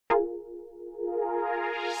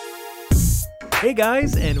Hey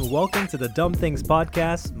guys, and welcome to the Dumb Things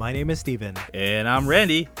Podcast. My name is Steven. And I'm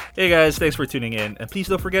Randy. Hey guys, thanks for tuning in. And please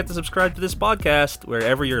don't forget to subscribe to this podcast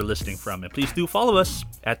wherever you're listening from. And please do follow us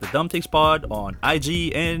at the Dumb Things Pod on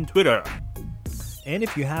IG and Twitter. And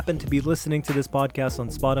if you happen to be listening to this podcast on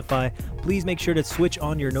Spotify, please make sure to switch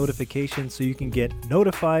on your notifications so you can get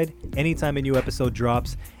notified anytime a new episode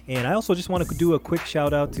drops. And I also just want to do a quick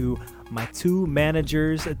shout out to my two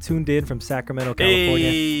managers tuned in from Sacramento,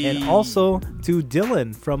 California. Hey. And also to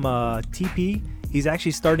Dylan from TP. He's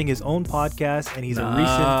actually starting his own podcast, and he's a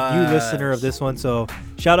recent new listener of this one. So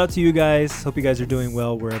shout out to you guys. Hope you guys are doing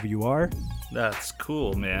well wherever you are. That's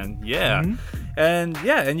cool, man. Yeah. And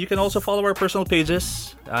you can also follow our personal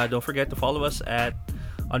pages. Don't forget to follow us at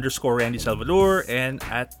 _Randy Salvador and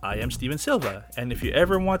at I am Steven Silva. And if you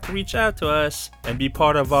ever want to reach out to us and be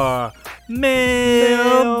part of our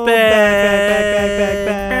mailbag,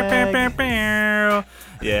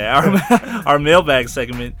 our mailbag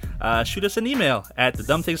segment, shoot us an email at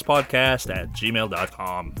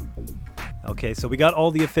thedumbthingspodcast@gmail.com. Okay, so we got all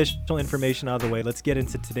the official information out of the way. Let's get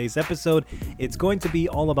into today's episode. It's going to be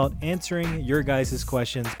all about answering your guys'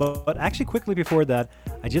 questions. But actually, quickly before that,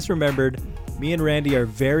 I just remembered me and Randy are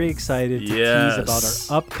very excited to tease about our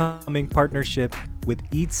upcoming partnership with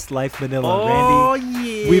Eats Life Manila. Randy,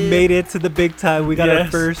 yeah. we made it to the big time. We got our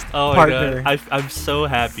first partner. God. I'm so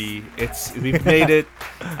happy. We've made it.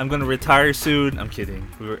 I'm going to retire soon. I'm kidding.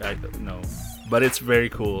 No. But it's very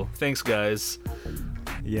cool. Thanks, guys.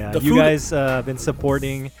 Yeah, you guys have been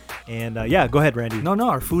supporting, and go ahead, Randy. No,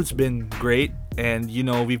 our food's been great, and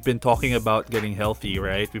we've been talking about getting healthy,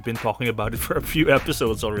 right? We've been talking about it for a few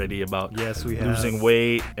episodes already about losing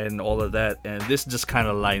weight and all of that, and this just kind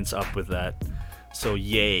of lines up with that. So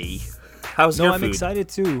yay! How's your food? I'm excited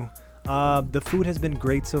too. The food has been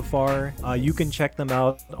great so far. You can check them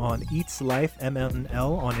out on Eats Life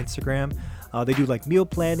MNL on Instagram. They do like meal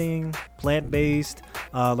planning, plant-based.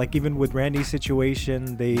 Like even with Randy's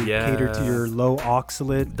situation, they cater to your low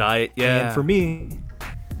oxalate diet. Yeah. And for me,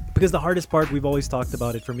 because the hardest part, we've always talked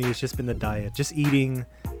about it, for me, it's just been the diet. Just eating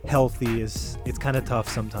healthy it's kind of tough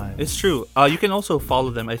sometimes. It's true. You can also follow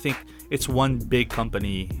them. I think it's one big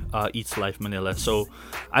company, Eats Life Manila. So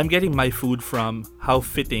I'm getting my food from, how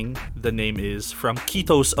fitting the name is, from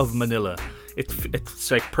Ketos of Manila.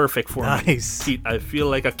 It's like perfect for me. I feel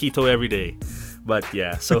like a keto every day. But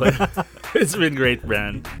yeah, so it's been great,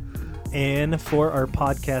 brand. And for our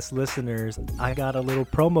podcast listeners, I got a little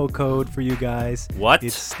promo code for you guys. What?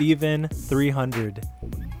 It's Steven300.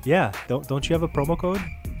 Yeah, don't you have a promo code?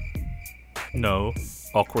 No.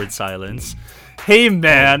 Awkward silence. Hey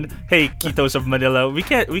man, hey Ketos of Manila, we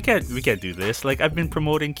can't do this. Like, I've been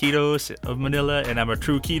promoting Ketos of Manila, and I'm a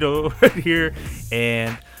true keto right here.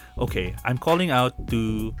 And okay, I'm calling out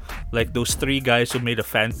to like those three guys who made a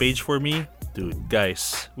fan page for me. Dude,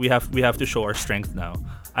 guys, we have to show our strength now.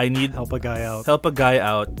 I need help a guy out.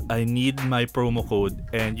 I need my promo code,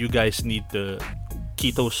 and you guys need the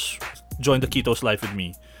Ketos. Join the Ketos life with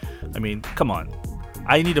me. I mean, come on.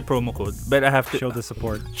 I need a promo code, but I have to show the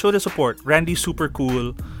support. Randy Super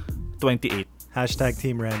Cool 28.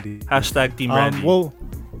 Team Randy. Team Randy. Well,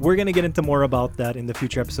 we're going to get into more about that in the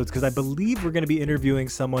future episodes, because I believe we're going to be interviewing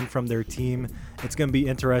someone from their team. It's going to be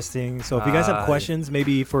interesting. So if you guys have questions,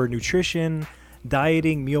 maybe for nutrition,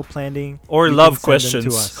 dieting, meal planning, or love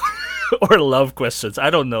questions. Or love questions. I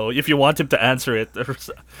don't know if you want him to answer it.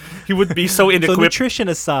 He would be so inequipped. So nutrition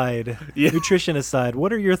aside,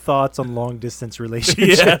 what are your thoughts on long distance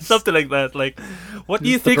relationships? Yeah, something like that. Like, what do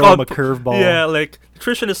you think on a curveball? Yeah, like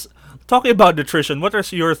nutrition is talking about nutrition. What are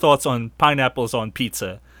your thoughts on pineapples on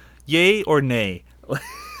pizza? Yay or nay?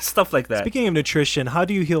 Stuff like that. Speaking of nutrition, how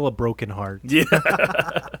do you heal a broken heart? Yeah.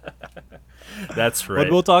 That's right.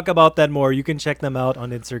 But we'll talk about that more. You can check them out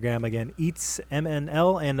on Instagram again. Eats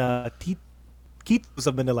MNL and Ketos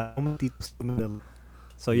of Manila.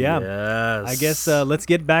 So yeah, yes. I guess let's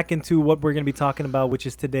get back into what we're going to be talking about, which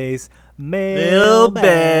is today's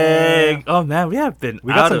mailbag. Oh man, we got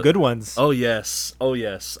some good ones. Oh yes.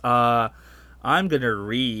 I'm gonna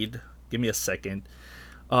read. Give me a second.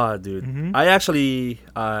 Dude, I actually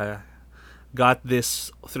got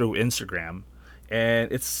this through Instagram.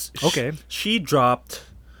 And it's okay. She dropped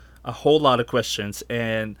a whole lot of questions,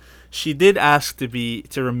 and she did ask to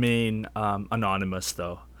remain anonymous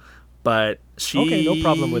though. But she no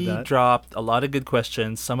problem with that. Dropped a lot of good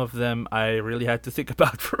questions. Some of them I really had to think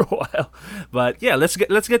about for a while. But yeah, let's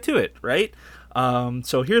get to it, right?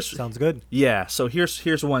 So sounds good. Yeah. So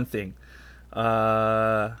here's one thing.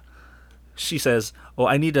 She says,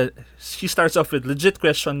 she starts off with legit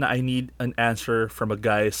question. I need an answer from a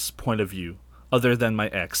guy's point of view. other than my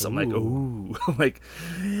ex. I'm like, Ooh. ooh, I'm like,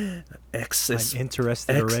 excess, I'm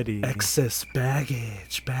interested already. excess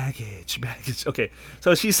baggage. Okay,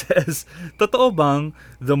 so she says, totoo bang,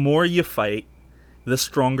 the more you fight, the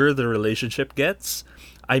stronger the relationship gets?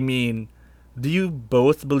 I mean, do you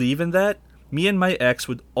both believe in that? Me and my ex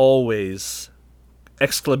would always,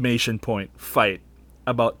 exclamation point, fight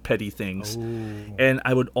about petty things. Oh. And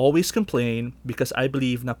I would always complain because I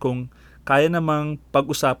believe na kung kaya namang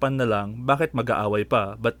pag-usapan na lang, bakit mag-aaway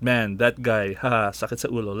pa? But man, that guy, haha, sakit sa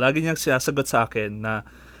ulo. Lagi niyang sinasagot sa akin na,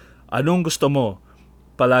 anong gusto mo?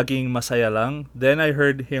 Palaging masaya lang? Then I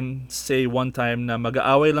heard him say one time na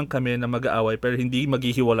mag-aaway lang kami na mag-aaway pero hindi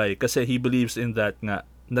maghihiwalay kasi he believes in that nga,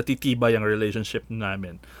 natitibay ang relationship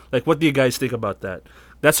namin. Like, what do you guys think about that?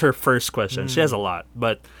 That's her first question. She has a lot,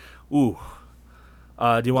 but, ooh.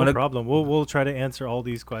 Do you want No problem. We'll try to answer all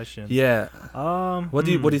these questions. Yeah. What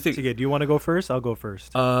do you think? Sige, do you want to go first? I'll go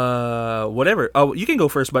first. Whatever. Oh, you can go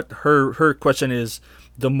first. But her question is,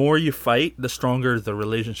 the more you fight, the stronger the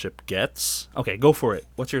relationship gets. Okay, go for it.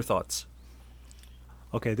 What's your thoughts?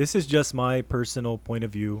 Okay, this is just my personal point of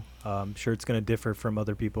view. I'm sure it's going to differ from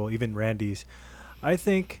other people, even Randy's. I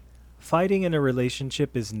think fighting in a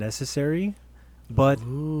relationship is necessary, but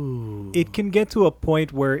it can get to a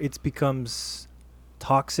point where it becomes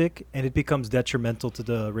toxic and it becomes detrimental to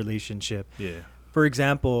the relationship. Yeah. For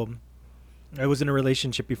example, I was in a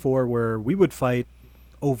relationship before where we would fight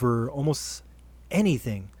over almost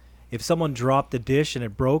anything. If someone dropped a dish and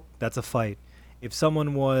it broke, that's a fight. If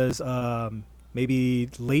someone was maybe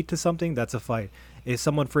late to something, that's a fight. If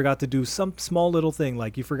someone forgot to do some small little thing,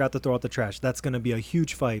 like you forgot to throw out the trash, that's going to be a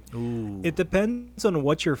huge fight. Ooh. It depends on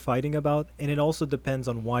what you're fighting about, and it also depends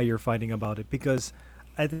on why you're fighting about it. Because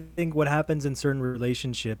I think what happens in certain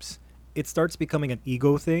relationships, it starts becoming an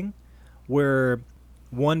ego thing where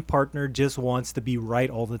one partner just wants to be right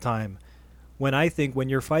all the time. When I think when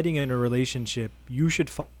you're fighting in a relationship, you should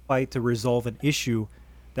fight to resolve an issue.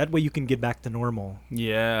 That way you can get back to normal,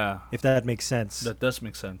 Yeah. if that makes sense. That does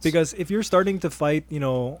make sense. Because if you're starting to fight,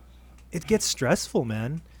 it gets stressful,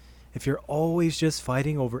 man. If you're always just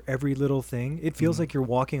fighting over every little thing, it feels like you're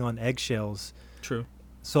walking on eggshells. True.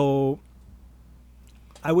 So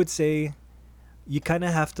I would say you kind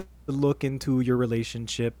of have to look into your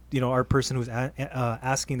relationship. Our person who's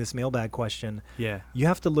asking this mailbag question, Yeah. you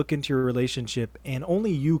have to look into your relationship, and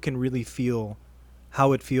only you can really feel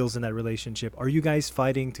how it feels in that relationship. Are you guys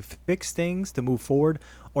fighting to fix things, to move forward?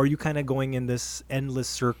 Or are you kind of going in this endless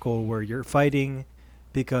circle where you're fighting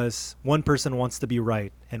because one person wants to be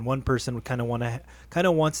right and one person kind of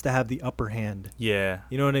wants to have the upper hand? Yeah.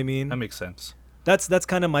 You know what I mean? That makes sense. That's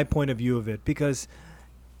kind of my point of view of it, because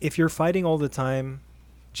if you're fighting all the time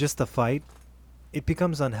just to fight, it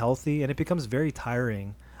becomes unhealthy and it becomes very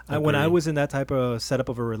tiring. When I Agree. was in that type of setup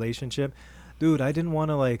of a relationship, dude, I didn't want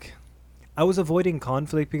to I was avoiding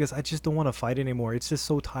conflict because I just don't want to fight anymore. It's just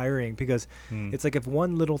so tiring because it's like if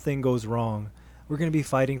one little thing goes wrong, we're going to be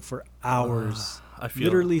fighting for hours. I feel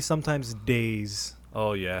Literally sometimes days.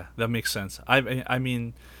 Oh yeah, that makes sense. I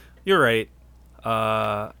mean, you're right.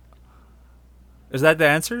 Is that the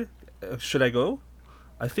answer? Should I go?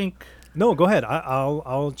 I think. No, go ahead.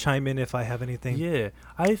 I'll chime in if I have anything Yeah,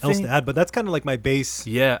 I else think. to add, but that's kind of like my base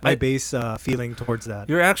Yeah, base feeling towards that.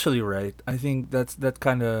 you're actually right. I think that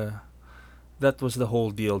was the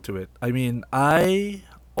whole deal to it. I mean, I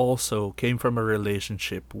also came from a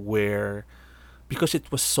relationship where, because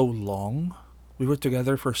it was so long, we were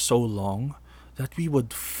together for so long that we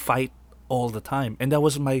would fight all the time, and that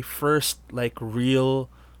was my first real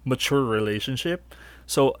mature relationship.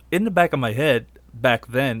 So in the back of my head, back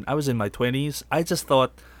then, I was in my 20s. I just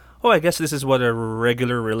thought, oh, I guess this is what a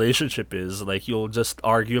regular relationship is. Like, you'll just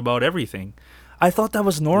argue about everything. I thought that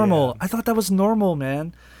was normal. Yeah. I thought that was normal,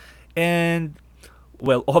 man. And,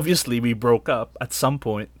 well, obviously, we broke up at some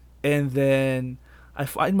point. And then I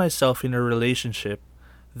find myself in a relationship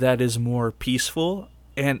that is more peaceful.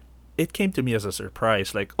 And it came to me as a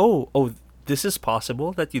surprise. Like, oh, this is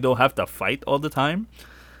possible that you don't have to fight all the time.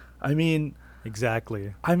 I mean,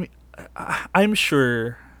 Exactly. I'm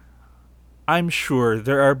sure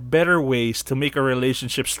there are better ways to make a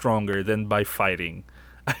relationship stronger than by fighting.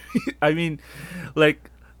 I mean,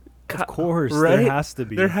 Of course, right? there has to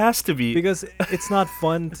be. There has to be. Because it's not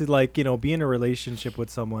fun to be in a relationship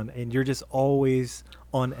with someone and you're just always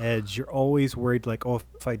on edge. You're always worried oh,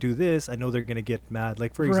 if I do this, I know they're going to get mad.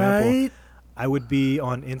 Like, for example, Right? I would be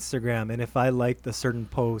on Instagram, and if I liked a certain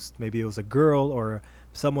post, maybe it was a girl or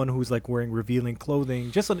someone who's wearing revealing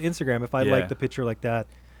clothing, just on Instagram, if I Yeah. liked a picture like that,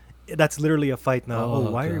 that's literally a fight now.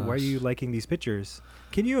 Oh, Why are gosh. you liking these pictures?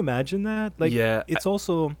 Can you imagine that? Yeah, It's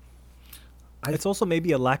also It's also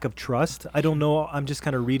maybe a lack of trust. I don't know. I'm just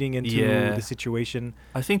kind of reading into Yeah. the situation.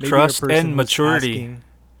 I think Maybe you're a trust person and who's maturity. asking-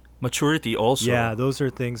 Maturity also. Yeah, those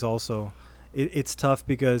are things also. It's tough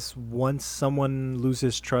because once someone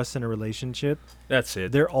loses trust in a relationship, That's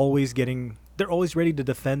it. they're always ready to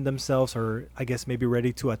defend themselves, or I guess maybe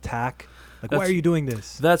ready to attack. Like, why That's- are you doing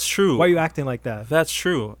this? That's true. Why are you acting like that? That's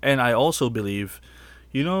true. And I also believe,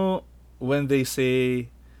 when they say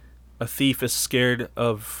a thief is scared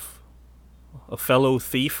of a fellow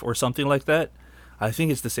thief or something like that, I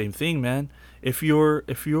think it's the same thing, man. If you're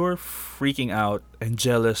freaking out and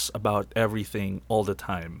jealous about everything all the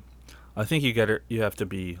time, I think you have to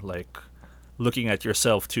be like looking at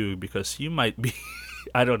yourself too, because you might be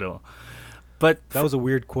I don't know. But That was a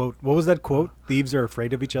weird quote. What was that quote? Thieves are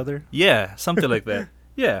afraid of each other. yeah, something like that.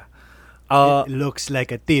 Yeah. It looks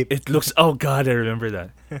like a tip. It looks. Oh God, I remember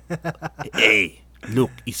that. Hey,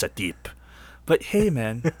 look, it's a tip. But hey,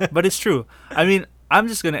 man. But it's true. I mean, I'm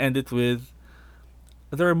just gonna end it with,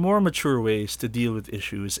 there are more mature ways to deal with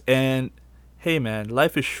issues, and hey, man,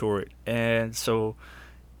 life is short, and so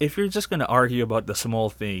if you're just gonna argue about the small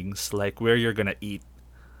things like where you're gonna eat,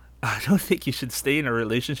 I don't think you should stay in a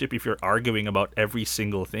relationship if you're arguing about every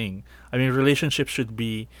single thing. I mean, relationships should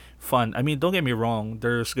be fun. I mean, don't get me wrong,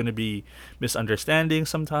 there's going to be misunderstandings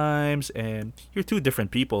sometimes, and you're two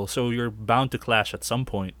different people, so you're bound to clash at some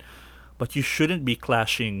point. But you shouldn't be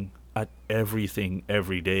clashing at everything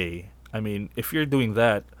every day. I mean, if you're doing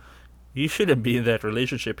that, you shouldn't be in that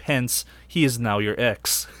relationship. Hence, he is now your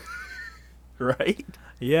ex. Right?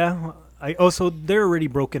 Yeah. I also they're already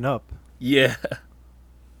broken up. Yeah.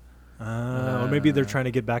 Or maybe they're trying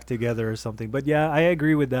to get back together or something. But yeah, I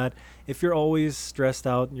agree with that. If you're always stressed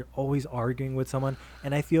out and you're always arguing with someone,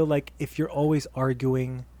 and I feel like if you're always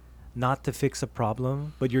arguing not to fix a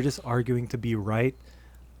problem, but you're just arguing to be right,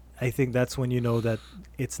 I think that's when you know that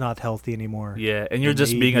it's not healthy anymore. Yeah, and you're And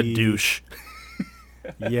just being a maybe- douche.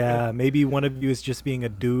 Yeah, maybe one of you is just being a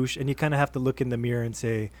douche, and you kind of have to look in the mirror and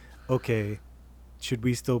say, okay, should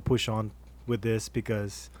we still push on with this?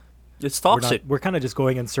 Because It's toxic. we're kind of just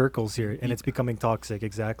going in circles here, and it's becoming toxic.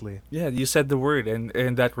 Exactly. Yeah, you said the word, and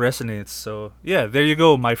that resonates. So, yeah, there you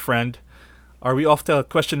go, my friend. Are we off to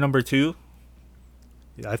question number 2?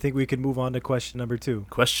 Yeah, I think we can move on to question number 2.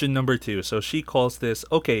 Question number 2. So she calls this,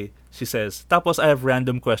 okay, she says, tapos I have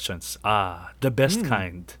random questions. Ah, the best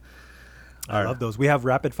kind. I love those. We have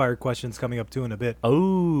rapid fire questions coming up too in a bit.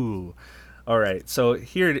 Oh, all right. So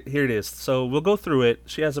here it is. So we'll go through it.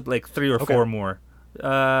 She has like 3 or Okay. 4 more.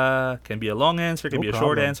 Can be a long answer, can No be a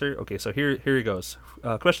short problem. answer. Okay, so here it goes.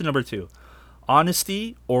 Question number 2.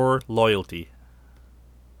 Honesty or loyalty?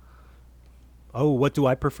 Oh, what do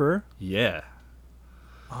I prefer? Yeah.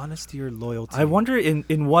 Honesty or loyalty? I wonder in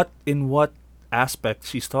what aspect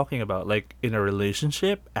she's talking about. Like in a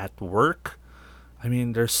relationship, at work. I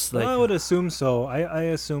mean, there's like I would assume so. I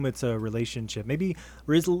assume it's a relationship. Maybe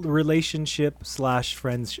relationship /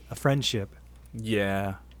 friendship.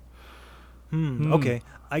 yeah. Okay.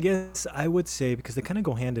 I guess I would say, because they kind of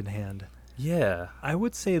go hand in hand, Yeah. I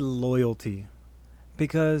would say loyalty.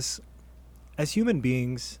 Because as human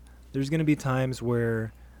beings, there's going to be times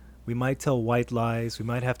where we might tell white lies. We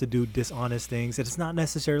might have to do dishonest things. It's not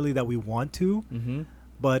necessarily that we want to, Mm-hmm.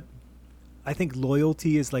 but I think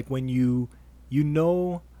loyalty is like when you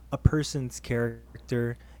know a person's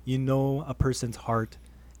character, you know a person's heart,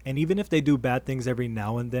 and even if they do bad things every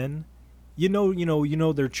now and then, you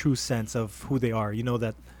know their true sense of who they are. You know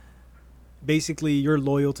that basically you're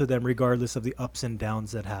loyal to them regardless of the ups and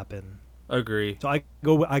downs that happen. Agree. So I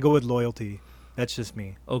go with loyalty. That's just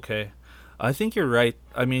me. Okay. I think you're right.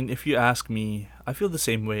 I mean, if you ask me, I feel the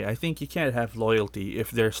same way. I think you can't have loyalty if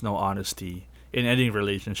there's no honesty in any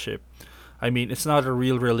relationship. I mean, it's not a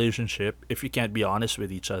real relationship if you can't be honest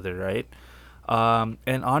with each other, right?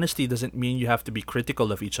 And honesty doesn't mean you have to be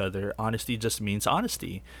critical of each other. Honesty just means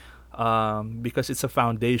honesty. Because it's a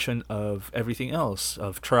foundation of everything else,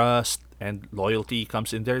 of trust, and loyalty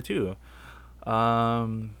comes in there too.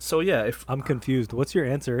 So yeah, if I'm confused. What's your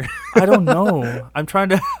answer? I don't know, I'm trying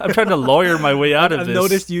to lawyer my way out of I've this.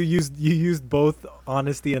 noticed you used both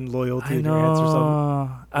honesty and loyalty I in your answer. So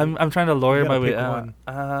know. I'm trying to lawyer You my gotta way pick out.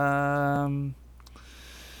 one.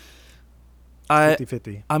 I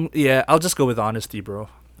 50-50. I'll just go with honesty, bro.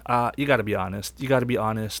 You gotta be honest. You gotta be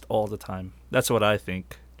honest all the time. That's what I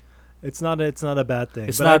think. It's not a bad thing.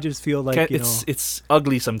 It's but I not- just feel like it's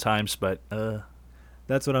ugly sometimes, but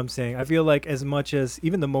that's what I'm saying. I feel like as much as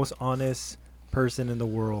even the most honest person in the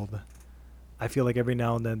world, I feel like every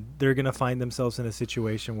now and then they're gonna find themselves in a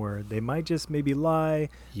situation where they might just maybe lie,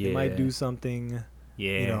 they might do something,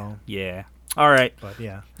 yeah, know. yeah. All right, but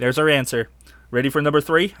yeah. there's our answer. Ready for number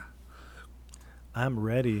 3? I'm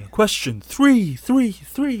ready. Question three.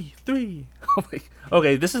 Oh my.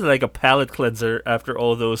 Okay, this is like a palate cleanser after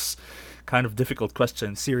all those kind of difficult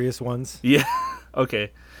questions. Serious ones. Yeah.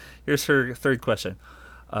 Okay. Here's her third question.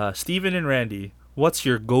 Steven and Randy, what's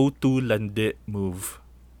your go-to landi move?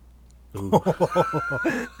 Ooh.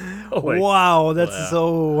 Oh my. Wow, that's Wow.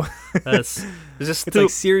 so. That's it's just It's too. like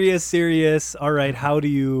serious. All right, how do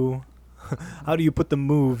you put the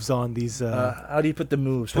moves on these? How do you put the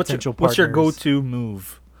moves? potential What's your partners. go-to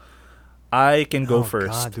move? I can go Oh,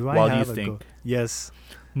 first. God, do I while you have a think. Yes,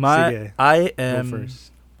 My Sige, I go am.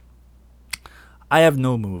 first. I have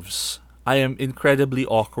no moves. I am incredibly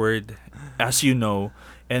awkward, as you know,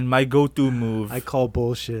 and my go-to move. I call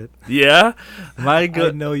bullshit. Yeah, my I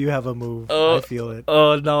go. know you have a move. Oh, I feel it.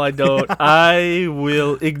 Oh no, I don't. I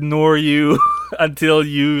will ignore you until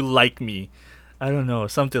you like me. I don't know,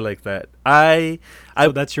 something like that.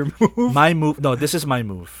 So that's your move. My move. No, this is my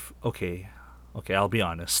move. Okay, I'll be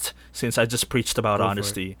honest. Since I just preached about Go for it.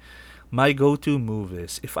 honesty, my go-to move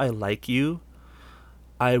is if I like you,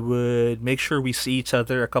 I would make sure we see each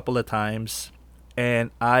other a couple of times,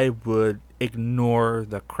 and I would ignore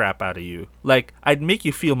the crap out of you. Like, I'd make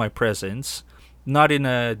you feel my presence, not in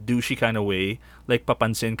a douchey kind of way, like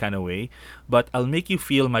papansin kind of way, but I'll make you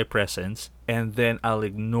feel my presence, and then I'll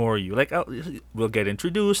ignore you. Like, we'll get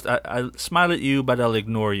introduced, I'll smile at you, but I'll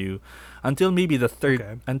ignore you until maybe the third,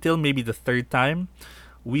 Okay. time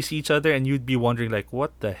we see each other, and you'd be wondering like,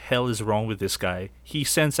 what the hell is wrong with this guy? He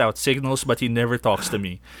sends out signals, but he never talks to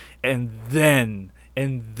me. And then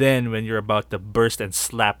when you're about to burst and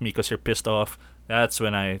slap me because you're pissed off, that's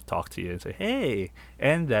when I talk to you and say, hey,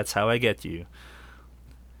 and that's how I get you.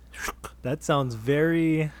 That sounds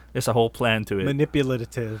very There's a whole plan to it.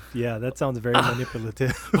 manipulative. Yeah, that sounds very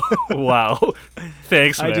manipulative. Wow.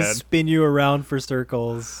 Thanks, man. I just spin you around for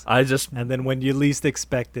circles, I just and then when you least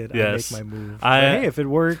expect it, Yes. I make my move. I- But hey, if it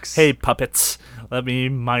works, hey puppets, let me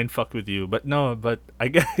mind fuck with you. But no, but I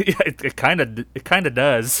guess it kind of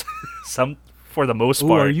does. Some for the most Ooh,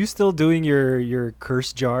 part. are you still doing your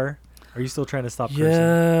curse jar? Are you still trying to stop cursing?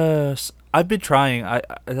 Yes, I've been trying. I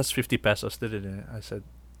that's 50 pesos, didn't it? I said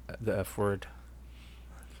the F word.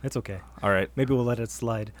 It's okay. All right. Maybe we'll let it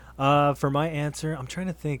slide. For my answer, I'm trying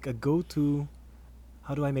to think a go-to.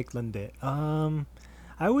 How do I make lende?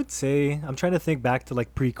 I would say I'm trying to think back to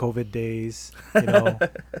like pre-COVID days. You know,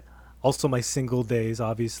 also my single days,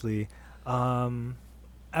 obviously.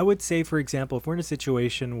 I would say, for example, if we're in a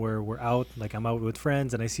situation where we're out, like I'm out with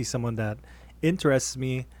friends, and I see someone that interests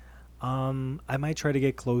me, I might try to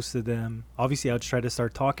get close to them. Obviously, I'll try to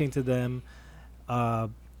start talking to them.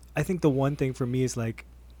 I think the one thing for me is like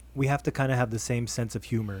we have to kind of have the same sense of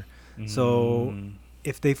humor. So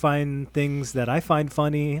if they find things that I find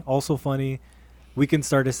funny, also funny, we can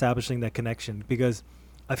start establishing that connection. Because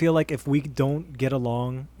I feel like if we don't get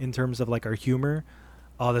along in terms of like our humor,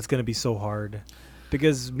 oh, that's gonna be so hard.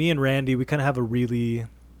 Because me and Randy, we kind of have a really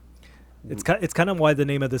it's kind of why the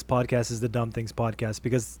name of this podcast is the Dumb Things Podcast,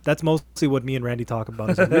 because that's mostly what me and Randy talk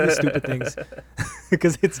about, is like really stupid things.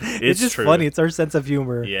 Because it's just true. funny. It's our sense of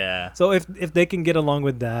humor. Yeah. So if they can get along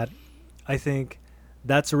with that, I think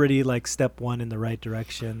that's already like step one in the right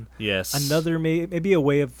direction. Yes. Another maybe a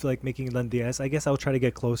way of like making landias. I guess I'll try to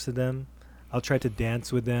get close to them. I'll try to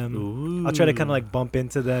dance with them. Ooh. I'll try to kind of like bump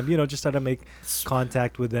into them. You know, just try to make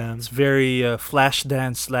contact with them. It's very flash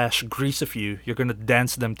dance / grease of you. You're gonna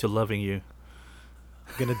dance them to loving you.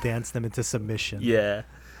 I'm gonna dance them into submission. Yeah.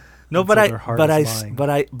 No, Until but their heart but is I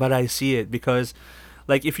lying. but I see it, because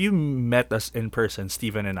like if you met us in person,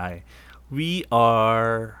 Steven and I, we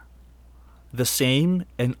are the same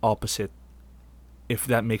and opposite, if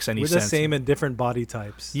that makes any We're sense. the same in different body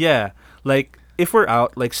types. Yeah. Like if we're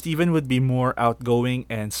out, like Steven would be more outgoing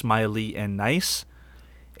and smiley and nice,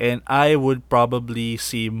 and I would probably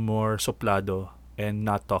seem more soplado and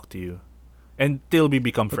not talk to you until we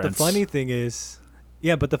become But friends. the funny thing is,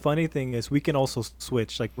 we can also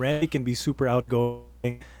switch. Like Randy can be super outgoing,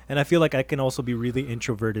 and I feel like I can also be really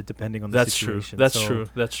introverted depending on the That's true. situation. That's So, true.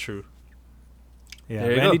 That's true. Yeah,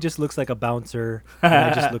 There you Randy go. just looks like a bouncer, and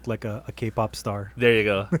I just look like a K-pop star. There you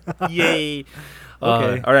go. Yay.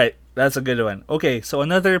 Okay. All right. That's a good one. Okay. So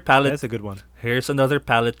another palette. That's a good one. Here's another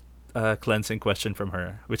palette cleansing question from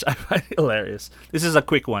her, which I find hilarious. This is a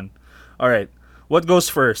quick one. All right. What goes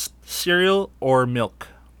first, cereal or milk?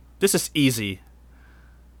 This is easy.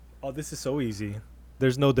 Oh, this is so easy.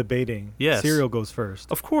 There's no debating. Yes. Cereal goes first.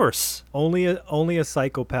 Of course. Only a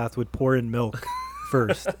psychopath would pour in milk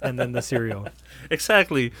first, and then the cereal.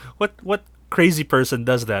 Exactly. What crazy person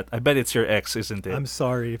does that, I bet it's your ex, isn't it? I'm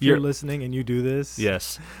sorry if You're- you're listening and you do this.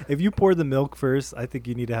 Yes. If you pour the milk first, I think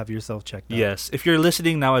you need to have yourself checked out. Yes. If you're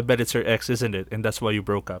listening now, I bet it's your ex, isn't it? And that's why you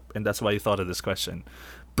broke up. And that's why you thought of this question.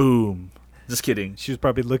 Boom. Just kidding. She was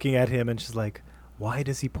probably looking at him and she's like, why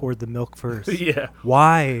does he pour the milk first? Yeah.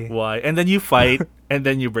 Why? Why? And then you fight and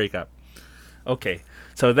then you break up. Okay.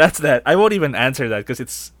 So that's that. I won't even answer that because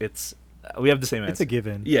it's we have the same answer. It's a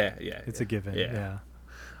given. Yeah. It's a given. Yeah. Yeah.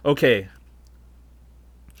 Okay.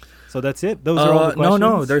 So that's it. Those are all the questions.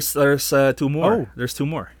 No. There's two more. Oh. There's two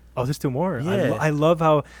more. Oh, there's two more. Yeah. I love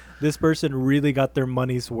how this person really got their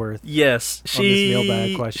money's worth. Yes, On this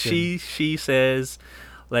mailbag question. she says,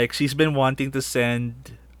 like, she's been wanting to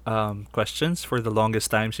send questions for the longest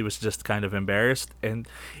time. She was just kind of embarrassed, and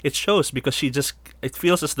it shows because it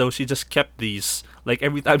feels as though she just kept these. Like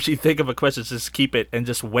every time she think of a question, just keep it and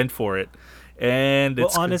just went for it. And Well,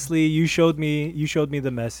 it's honestly, you showed me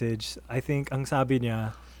the message. I think ang sabi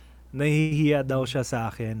niya, nahihiya daw siya sa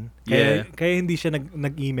akin. Yeah. Kaya hindi siya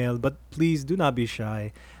nag-email, but please do not be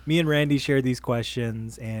shy. Me and Randy share these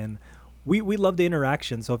questions and we love the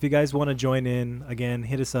interaction. So if you guys want to join in, again,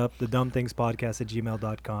 hit us up,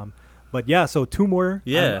 thedumbthingspodcast@gmail.com. But yeah, so two more.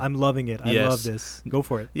 Yeah. I'm loving it. I Yes. love this. Go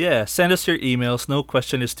for it. Yeah, send us your emails. No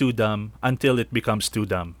question is too dumb until it becomes too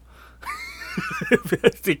dumb. I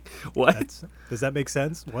think, what? Does that make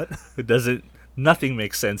sense? What? It doesn't. Nothing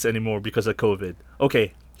makes sense anymore because of COVID.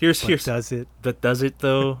 Okay, here's Does it? But does it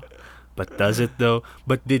though? But does it though?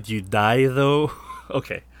 But did you die though?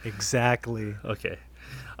 Okay. Exactly. Okay.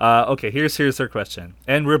 Okay. Here's her question,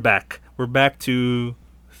 and we're back. We're back to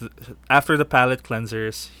after the palate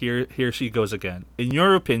cleansers. Here she goes again. In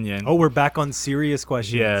your opinion? Oh, we're back on serious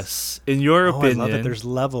questions. Yes. In your Oh, opinion? I love it. There's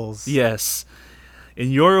levels. Yes. In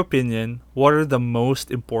your opinion, what are the most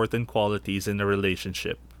important qualities in a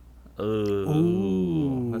relationship?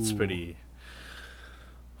 Ooh. That's pretty.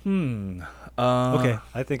 Okay,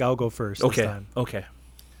 I think I'll go first Okay. this time. Okay.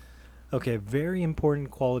 Okay, very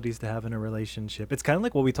important qualities to have in a relationship. It's kind of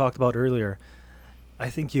like what we talked about earlier. I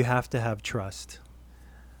think you have to have trust.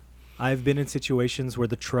 I've been in situations where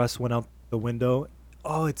the trust went out the window.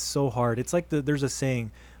 Oh, it's so hard. It's like there's a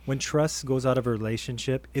saying, when trust goes out of a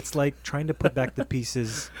relationship, it's like trying to put back the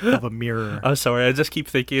pieces of a mirror. I'm sorry. I just keep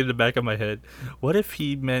thinking in the back of my head, what if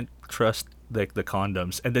he meant trust like the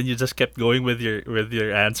condoms, and then you just kept going with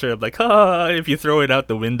your answer? I'm like, if you throw it out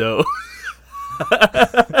the window.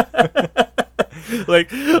 Like,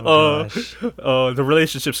 gosh. The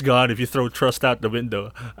relationship's gone if you throw trust out the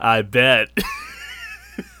window. I bet.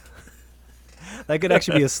 That could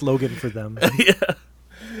actually be a slogan for them. Yeah.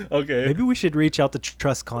 Okay. Maybe we should reach out to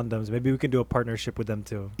Trust Condoms. Maybe we can do a partnership with them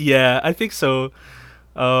too. Yeah, I think so.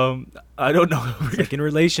 I don't know. It's like in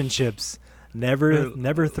relationships,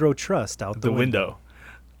 never throw trust out The window.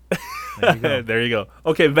 There you go. There you go.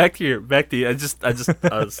 Okay, back to you. I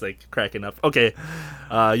was like cracking up. Okay,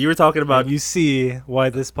 you were talking about. And you see why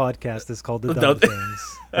this podcast is called The Dumb Dumb-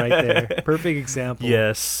 Things. Right there. Perfect example.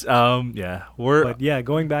 Yes. Yeah. But yeah,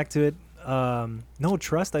 going back to it, no,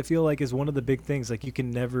 trust I feel like is one of the big things. Like you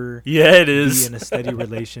can never Yeah, it be is. in a steady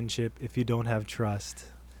relationship if you don't have trust.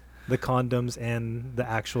 The condoms and the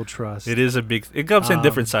actual trust. It is a big. It comes in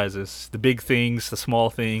different sizes. The big things, the small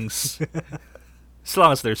things. As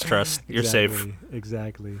long as there's trust, you're safe.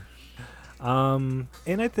 Exactly. And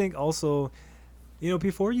I think also,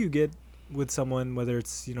 before you get with someone, whether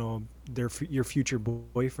it's your future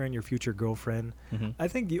boyfriend, your future girlfriend, Mhm. I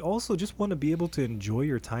think you also just want to be able to enjoy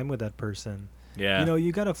your time with that person. Yeah.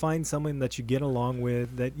 You got to find someone that you get along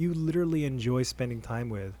with, that you literally enjoy spending time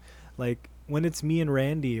with. Like when it's me and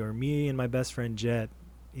Randy or me and my best friend Jet,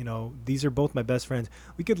 these are both my best friends.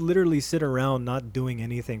 We could literally sit around not doing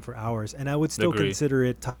anything for hours, and I would still Agree. consider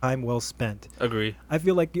it time well spent. Agree. I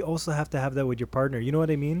feel like you also have to have that with your partner. You know what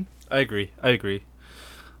I mean? I agree.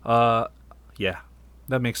 Yeah,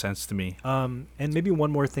 that makes sense to me. And maybe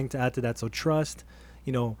one more thing to add to that. So trust,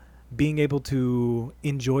 being able to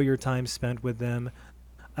enjoy your time spent with them.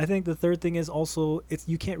 I think the third thing is also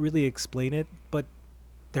you can't really explain it, but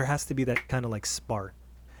there has to be that kind of like spark.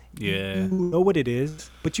 Yeah. You know what it is,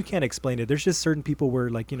 but you can't explain it. There's just certain people where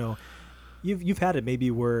you've had it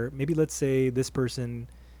maybe let's say this person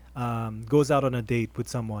goes out on a date with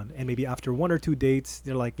someone, and maybe after one or two dates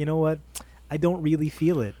they're like, you know what, I don't really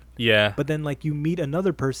feel it. Yeah. But then like you meet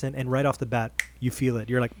another person and right off the bat you feel it.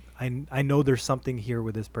 You're like, I know there's something here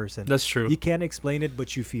with this person. That's true. You can't explain it,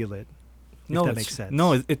 but you feel it. No, if that it's- makes sense.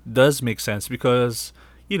 No, it does make sense because,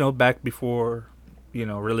 back before,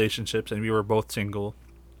 relationships and we were both single,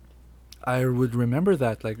 I would remember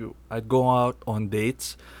that. Like, I'd go out on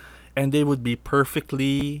dates and they would be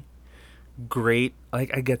perfectly great.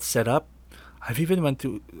 Like, I get set up. I've even went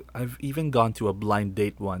to I've even gone to a blind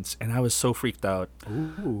date once, and I was so freaked out.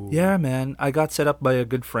 Ooh. Yeah, man. I got set up by a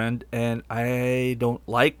good friend, and I don't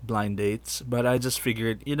like blind dates, but I just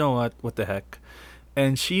figured, you know what? What the heck?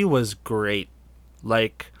 And she was great.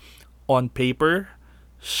 Like, on paper,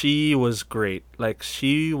 she was great. Like,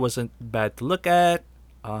 she wasn't bad to look at.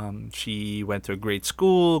 She went to a great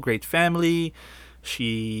school, great family.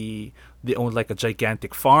 She they owned like a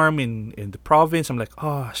gigantic farm in the province. I'm like,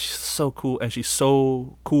 oh, she's so cool, and she's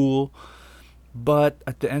so cool. But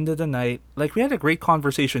at the end of the night, like we had a great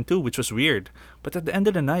conversation too, which was weird. But at the end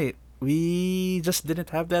of the night, we just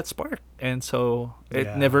didn't have that spark, and so Yeah.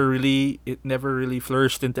 it never really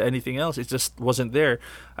flourished into anything else. It just wasn't there.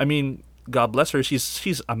 I mean, God bless her.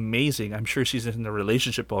 She's amazing. I'm sure she's in a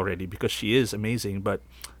relationship already because she is amazing. But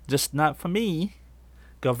just not for me,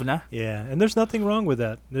 governor. Yeah. And there's nothing wrong with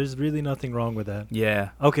that. There's really nothing wrong with that. Yeah.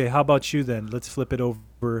 Okay, how about you then? Let's flip it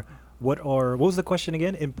over. What was the question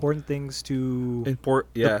again? Important things to the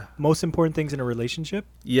Yeah. most important things in a relationship?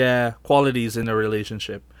 Yeah. Qualities in a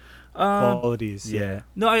relationship. Qualities, yeah. Yeah.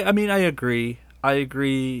 No, I mean I agree. I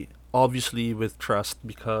agree obviously with trust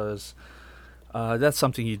because that's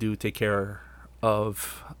something you do take care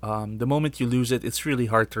of. The moment you lose it, it's really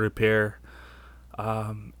hard to repair.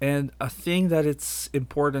 And a thing that it's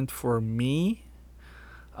important for me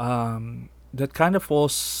that kind of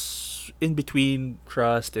falls in between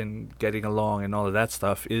trust and getting along and all of that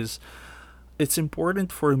stuff is it's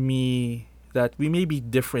important for me that we may be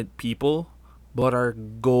different people, but our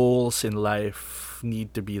goals in life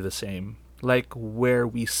need to be the same. Like where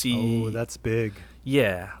we Oh, see, that's big.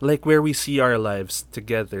 yeah, like where we see our lives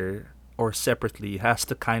together or separately has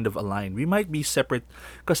to kind of align. We might be separate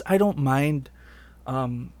because I don't mind,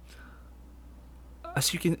 um,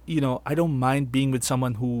 as you can, I don't mind being with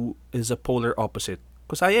someone who is a polar opposite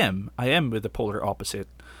because I am with the polar opposite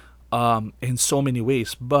in so many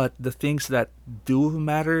ways. But the things that do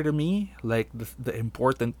matter to me, like the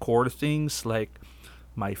important core things, like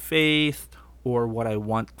my faith or what I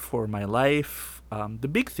want for my life, the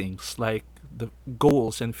big things like the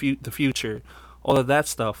goals and the future, all of that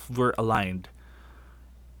stuff, we're aligned,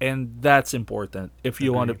 and that's important if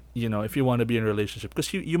you want to, Agree. if you want to be in a relationship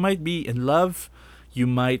because you might be in love, you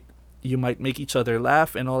might you might make each other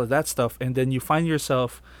laugh and all of that stuff, and then you find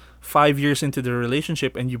yourself 5 years into the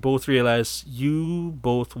relationship and you both realize you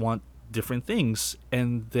both want different things,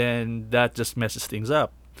 and then that just messes things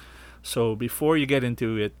up. So before you get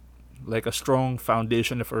into it, like a strong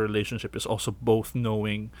foundation of a relationship is also both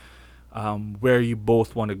knowing where you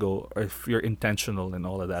both want to go, or if you're intentional and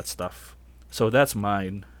all of that stuff. So that's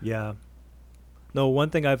mine. Yeah. No, one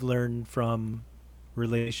thing I've learned from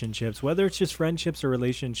relationships, whether it's just friendships or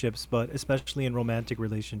relationships, but especially in romantic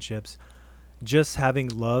relationships, just having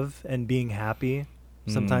love and being happy,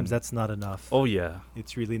 sometimes Mm. that's not enough. Oh yeah.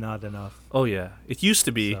 It's really not enough. Oh yeah. It used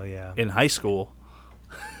to be So, yeah. in high school,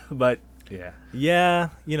 but yeah. Yeah,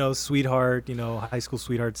 sweetheart, high school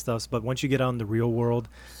sweetheart stuffs, but once you get out in the real world,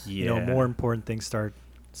 Yeah. more important things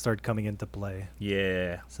start coming into play.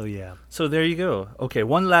 Yeah. So, yeah. So there you go. Okay,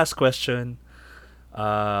 one last question.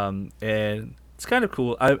 And it's kind of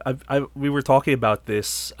cool. We were talking about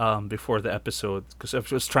this before the episode because I was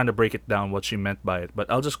just trying to break it down what she meant by it, but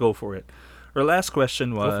I'll just go for it. Her last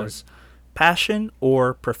question Go for it. was passion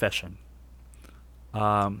or profession.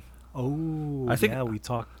 Um, Oh, I think yeah, we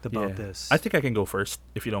talked about this. I think I can go first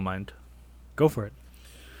if you don't mind. Go for it,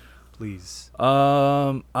 please.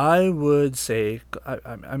 I would say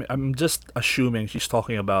I'm just assuming she's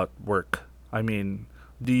talking about work. I mean,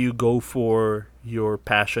 do you go for your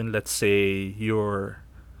passion? Let's say you're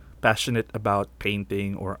passionate about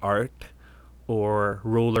painting or art or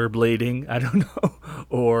rollerblading. I don't know,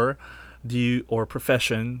 or or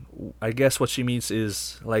profession. I guess what she means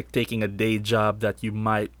is like taking a day job that you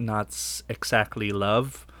might not exactly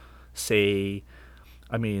love. Say,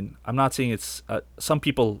 I mean, I'm not saying it's some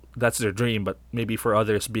people that's their dream, but maybe for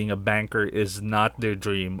others, being a banker is not their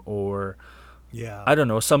dream, or Yeah. I don't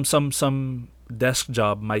know, some desk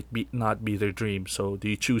job might be not be their dream. So do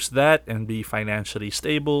you choose that and be financially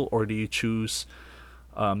stable, or do you choose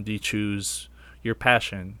your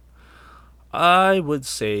passion? I would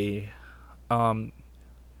say, um,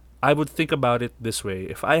 I would think about it this way: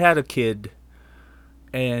 if I had a kid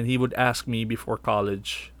and he would ask me before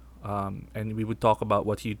college, and we would talk about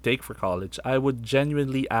what he'd take for college, I would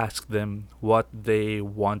genuinely ask them what they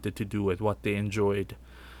wanted to do and what they enjoyed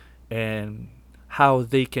and how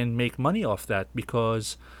they can make money off that.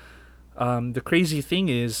 Because the crazy thing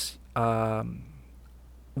is,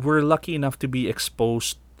 we're lucky enough to be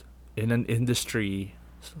exposed in an industry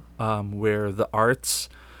where the arts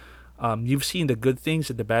You've seen the good things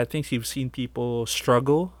and the bad things. You've seen people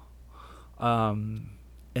struggle,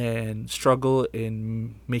 and struggle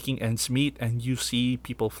in making ends meet, and you see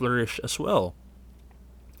people flourish as well.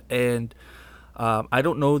 And I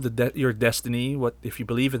don't know your destiny, what if you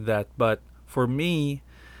believe in that, but for me,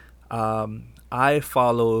 I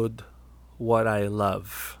followed what I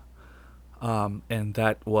love, and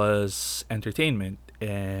that was entertainment.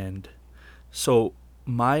 And so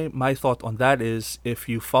my thought on that is, if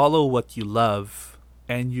you follow what you love,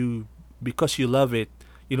 and you because you love it,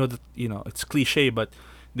 it's cliche, but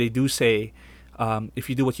they do say, if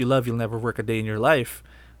you do what you love, you'll never work a day in your life.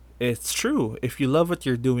 It's true. If you love what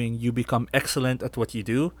you're doing, you become excellent at what you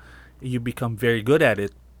do. You become very good at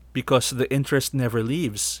it because the interest never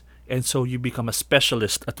leaves. And so you become a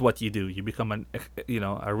specialist at what you do. You become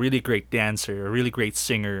a really great dancer, a really great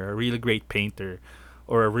singer, a really great painter,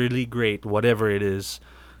 or a really great whatever it is,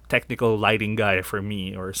 technical lighting guy for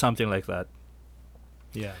me, or something like that.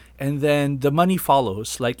 Yeah. And then the money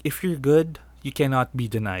follows. Like, if you're good, you cannot be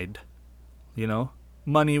denied.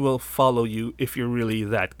 Money will follow you if you're really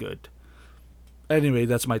that good. Anyway,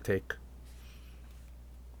 that's my take.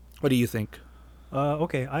 What do you think?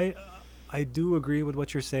 Okay, I do agree with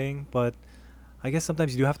what you're saying, but I guess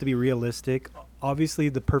sometimes you do have to be realistic. Obviously,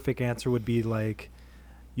 the perfect answer would be like,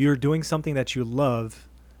 you're doing something that you love,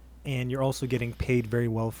 and you're also getting paid very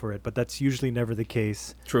well for it. But that's usually never the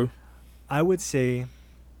case. True. I would say,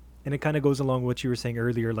 and it kind of goes along with what you were saying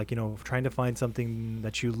earlier, like, trying to find something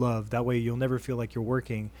that you love. That way you'll never feel like you're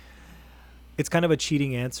working. It's kind of a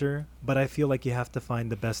cheating answer, but I feel like you have to find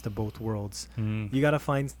the best of both worlds. Mm. You got to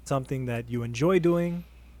find something that you enjoy doing,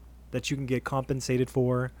 that you can get compensated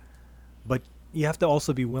for, but you have to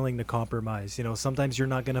also be willing to compromise. Sometimes you're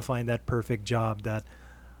not going to find that perfect job that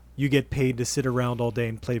you get paid to sit around all day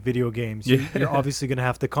and play video games. Yeah. You're obviously going to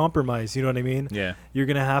have to compromise. You know what I mean? Yeah. You're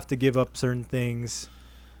going to have to give up certain things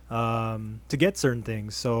to get certain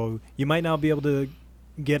things. So you might not be able to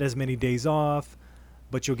get as many days off,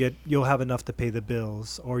 but you'll have enough to pay the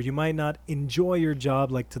bills. Or you might not enjoy your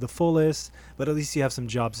job like to the fullest, but at least you have some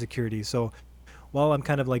job security. So while I'm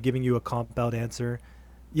kind of like giving you a cop-out answer,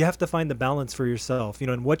 you have to find the balance for yourself,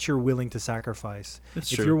 and what you're willing to sacrifice.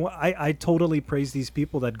 That's if true. I totally praise these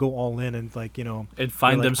people that go all in and And find like,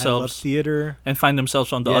 I love themselves theater. and find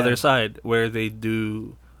themselves on the Yeah. other side where they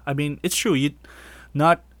do. I mean, it's true.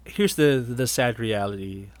 Here's the sad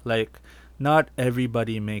reality. Like, not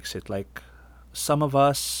everybody makes it. Like, some of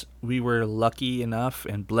us, we were lucky enough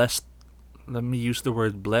and blessed. Let me use the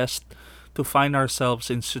word blessed, to find ourselves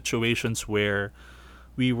in situations where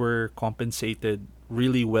we were compensated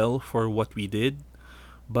really well for what we did.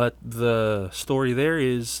 But the story there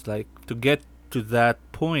is, like, to get to that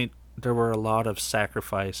point, there were a lot of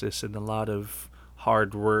sacrifices and a lot of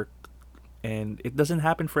hard work, and it doesn't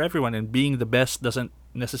happen for everyone, and being the best doesn't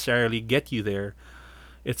necessarily get you there.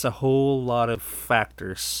 It's a whole lot of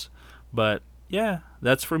factors. But yeah,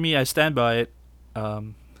 that's for me. I stand by it.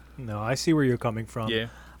 No, I see where you're coming from. Yeah.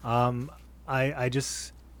 I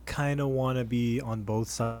just kind of want to be on both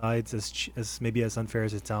sides, as maybe as unfair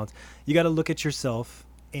as it sounds. You got to look at yourself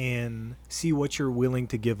and see what you're willing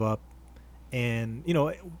to give up. And,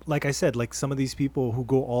 like I said, like some of these people who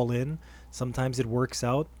go all in, sometimes it works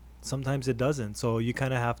out, sometimes it doesn't. So you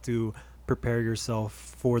kind of have to prepare yourself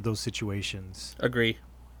for those situations. Agree.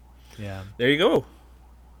 Yeah. There you go.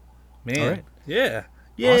 Man. All right. Yeah.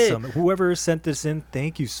 Yay. Awesome. Whoever sent this in,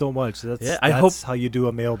 thank you so much. I hope how you do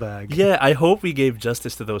a mailbag. Yeah, I hope we gave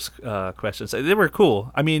justice to those questions. They were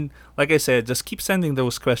cool. I mean, like I said, just keep sending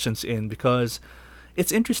those questions in because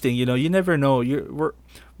it's interesting. You never know.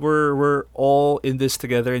 We're all in this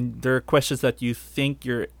together, and there are questions that you think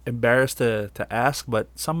you're embarrassed to ask, but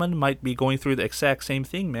someone might be going through the exact same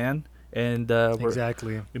thing, man. And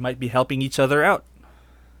Exactly. we might be helping each other out.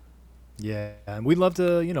 Yeah, and we'd love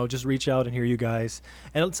to, just reach out and hear you guys.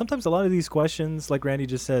 And sometimes a lot of these questions, like Randy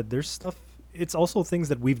just said, there's stuff. It's also things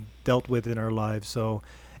that we've dealt with in our lives. So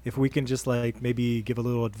if we can just like maybe give a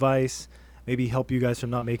little advice, maybe help you guys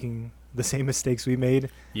from not making the same mistakes we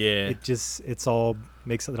made. Yeah. It's all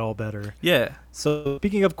makes it all better. Yeah. So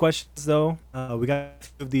speaking of questions, though, we got a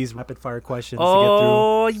few of these rapid fire questions to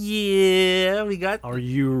Oh yeah, we got. get through. Are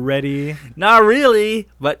you ready? Not really,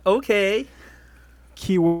 but okay.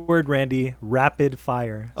 Keyword, Randy, rapid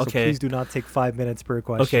fire. So Okay. please do not take 5 minutes per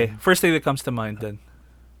question. Okay, first thing that comes to mind then.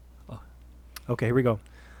 Okay, here we go.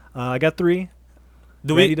 I got 3.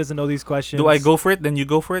 Do Randy we? doesn't know these questions. Do I go for it? Then you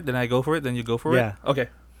go for it. Then I go for it. Then you go for Yeah. it.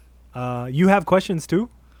 Okay. You have questions too?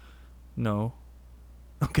 No.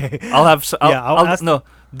 Okay. I'll have. I'll ask. No.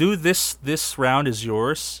 Do this. This round is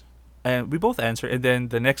yours, and we both answer, and then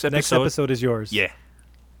the next episode. Next episode is yours. Yeah.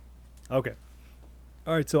 Okay.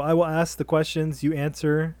 All right, so I will ask the questions, you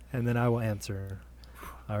answer, and then I will answer.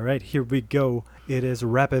 All right, here we go. It is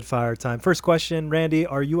rapid fire time. First question, Randy,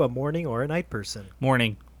 are you a morning or a night person?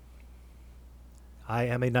 Morning. I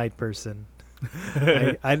am a night person.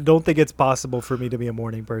 I don't think it's possible for me to be a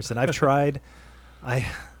morning person. I've tried. I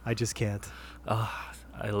just can't.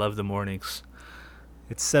 I love the mornings.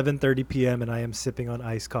 It's 7:30 p.m. and I am sipping on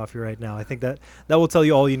iced coffee right now. I think that will tell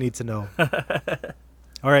you all you need to know.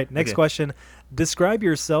 All right, next question. Describe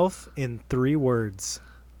yourself in 3 words.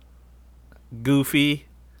 Goofy,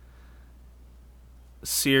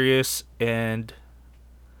 serious, and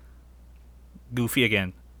goofy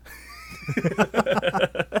again.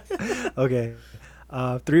 Okay.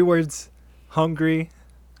 3 words. Hungry,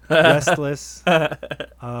 restless,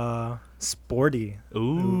 sporty.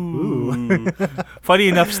 Ooh. Funny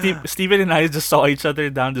enough, Steven and I just saw each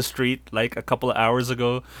other down the street like a couple of hours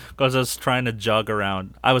ago because I was trying to jog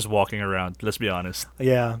around. I was walking around, let's be honest.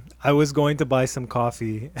 Yeah, I was going to buy some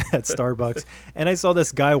coffee at Starbucks, and I saw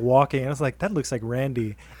this guy walking, and I was like, that looks like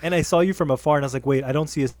Randy. And I saw you from afar, and I was like, wait, I don't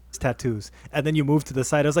see his tattoos. And then you moved to the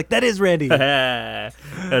side. I was like, that is Randy.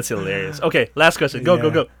 That's hilarious. Okay, last question.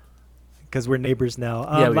 Go. Because we're neighbors now.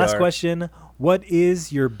 Yeah, we last are. question. What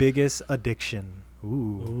is your biggest addiction?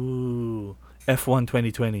 Ooh. F1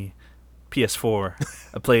 2020. PS4.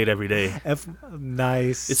 I play it every day.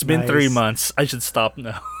 Nice. It's been 3 months. I should stop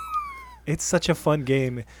now. It's such a fun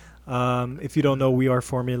game. If you don't know, we are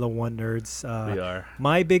Formula One nerds. We are.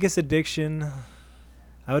 My biggest addiction,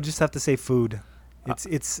 I would just have to say food.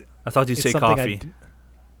 It's I thought you'd say something coffee.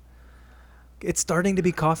 It's starting to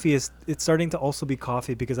be coffee. It's starting to also be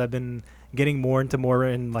coffee because I've been getting more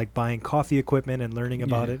in like buying coffee equipment and learning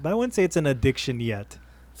about it. But I wouldn't say it's an addiction yet.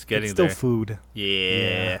 It's getting it's still there. food.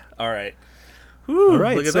 Yeah. All right. Whew, All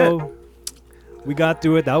right. look at So that. we got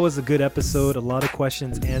through it. That was a good episode. A lot of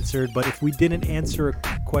questions answered. But if we didn't answer a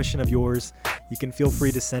question of yours, you can feel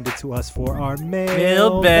free to send it to us for our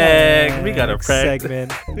Mailbag. We gotta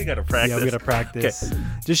segment. We gotta practice. Yeah, we gotta practice.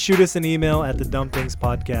 Just shoot us an email at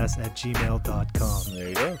thedumpthingspodcast@gmail.com. There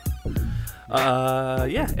you go.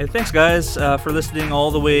 And thanks guys for listening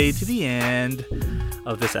all the way to the end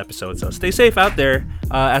of this episode. So stay safe out there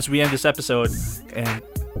as we end this episode. And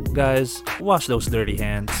guys, wash those dirty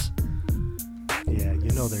hands. Yeah,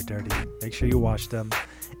 you know they're dirty. Make sure you wash them.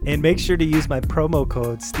 And make sure to use my promo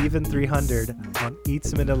code Steven300 on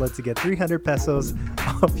Eats Manila to get 300 pesos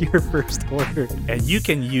off your first order. And you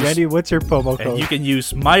can use Randy, what's your promo code? And you can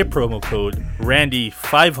use my promo code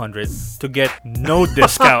Randy500 to get no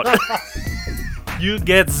discount. You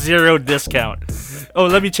get 0 discount. Oh,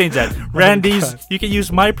 let me change that. Randy's. You can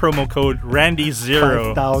use my promo code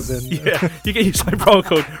Randy0. 5,000. Yeah, you can use my promo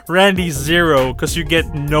code Randy0 because you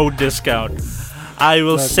get no discount. I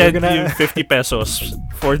will send you 50 pesos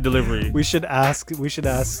for delivery. We should ask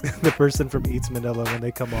the person from Eats Manila when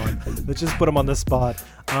they come on. Let's just put them on the spot.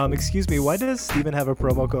 Excuse me, why does Steven have a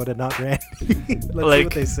promo code and not Randy? Let's see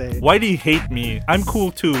what they say. Why do you hate me? I'm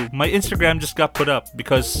cool too. My Instagram just got put up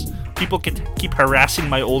because people keep harassing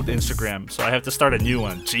my old Instagram, so I have to start a new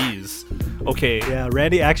one. Jeez. Okay. Yeah,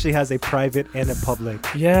 Randy actually has a private and a public.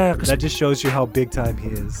 Yeah. That just shows you how big time he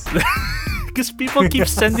is. Because people keep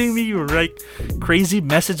sending me like crazy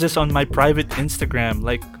messages on my private Instagram,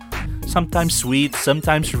 like sometimes sweet,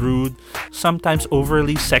 sometimes rude, sometimes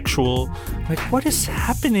overly sexual. Like, what is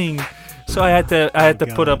happening? So I had to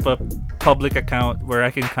put up a public account where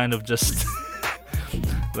I can kind of just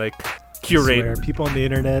like curate. I swear, people on the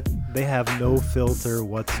internet, they have no filter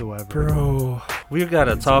whatsoever. Bro, we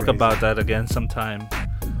gotta talk crazy. about that again sometime.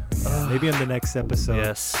 Maybe in the next episode.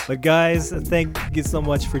 Yes. But guys, thank you so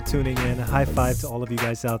much for tuning in. High five to all of you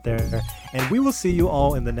guys out there. And we will see you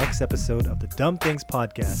all in the next episode of the Dumb Things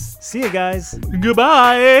Podcast. See you guys.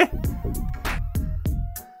 Goodbye.